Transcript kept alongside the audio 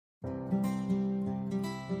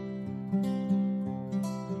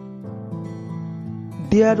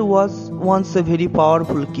There was once a very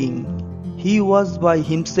powerful king. He was by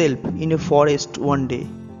himself in a forest one day.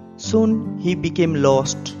 Soon he became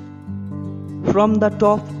lost. From the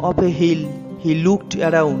top of a hill he looked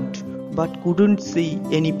around but couldn't see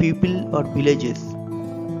any people or villages.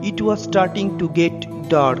 It was starting to get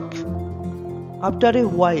dark. After a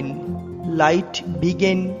while, light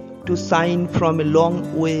began to shine from a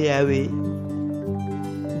long way away.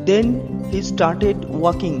 Then he started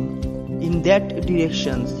walking in that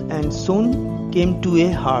direction and soon came to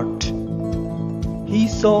a hut. He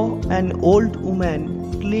saw an old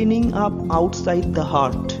woman cleaning up outside the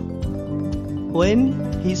hut.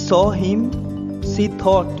 When he saw him, she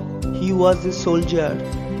thought he was a soldier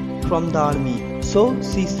from the army. So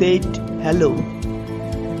she said hello.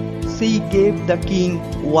 She gave the king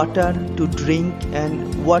water to drink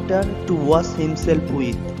and water to wash himself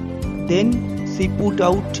with. Then she put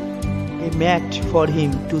out a mat for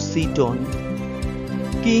him to sit on.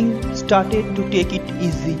 King started to take it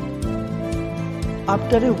easy.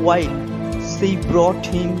 After a while, she brought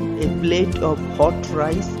him a plate of hot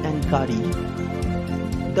rice and curry.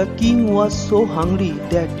 The king was so hungry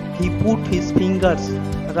that he put his fingers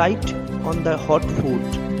right on the hot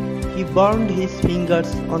food. He burned his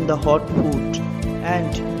fingers on the hot food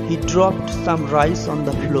and he dropped some rice on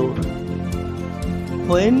the floor.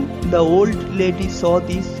 When the old lady saw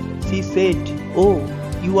this, she said, "Oh,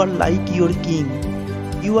 you are like your king.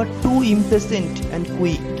 You are too impatient and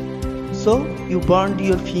quick. So you burned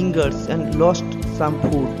your fingers and lost some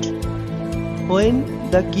food." When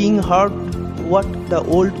the king heard what the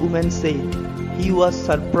old woman said, he was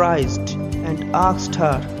surprised and asked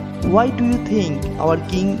her, "Why do you think our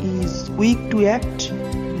king is quick to act?"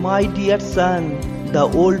 "My dear son," the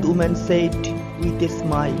old woman said with a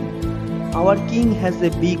smile, "our king has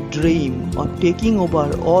a big dream of taking over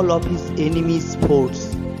all of his enemies' forts.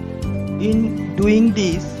 In doing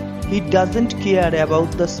this, he doesn't care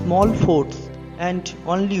about the small forts and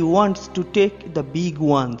only wants to take the big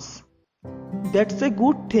ones." "That's a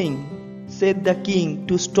good thing," said the king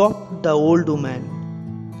to stop the old woman.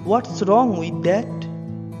 "What's wrong with that?"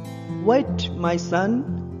 "Wait, my son,"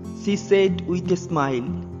 she said with a smile.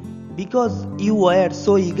 "Because you were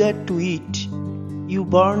so eager to eat, you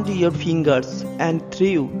burned your fingers and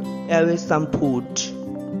threw away some food."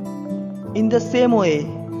 In the same way,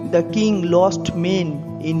 the king lost men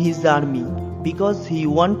in his army because he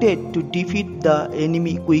wanted to defeat the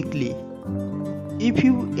enemy quickly. If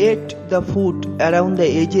you ate the food around the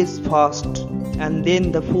edges first and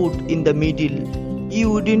then the food in the middle, you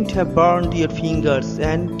wouldn't have burned your fingers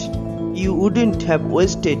and you wouldn't have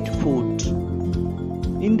wasted food.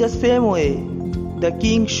 In the same way, the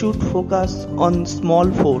king should focus on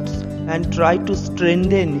small forts and try to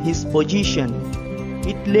strengthen his position.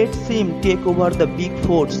 It lets him take over the big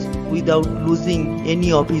forts without losing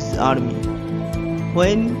any of his army.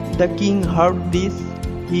 When the king heard this,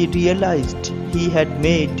 he realized he had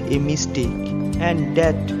made a mistake and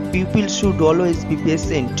that people should always be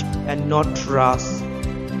patient and not rush.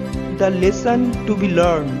 The lesson to be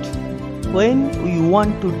learned: when we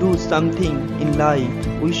want to do something in life,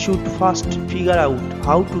 we should first figure out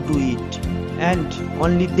how to do it and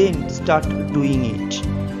only then start doing it.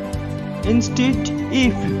 Instead,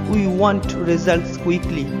 if we want results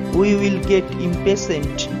quickly, we will get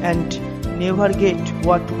impatient and never get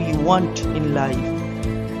what we want in life.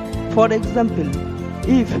 For example,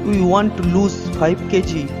 if we want to lose 5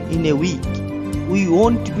 kg in a week, we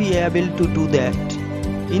won't be able to do that.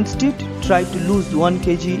 Instead, try to lose 1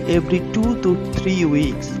 kg every 2 to 3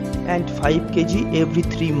 weeks and 5 kg every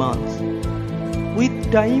 3 months. With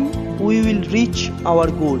time, we will reach our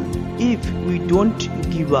goal if we don't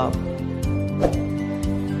give up.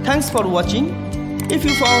 Thanks for watching. If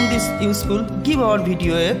you found this useful, give our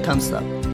video a thumbs up.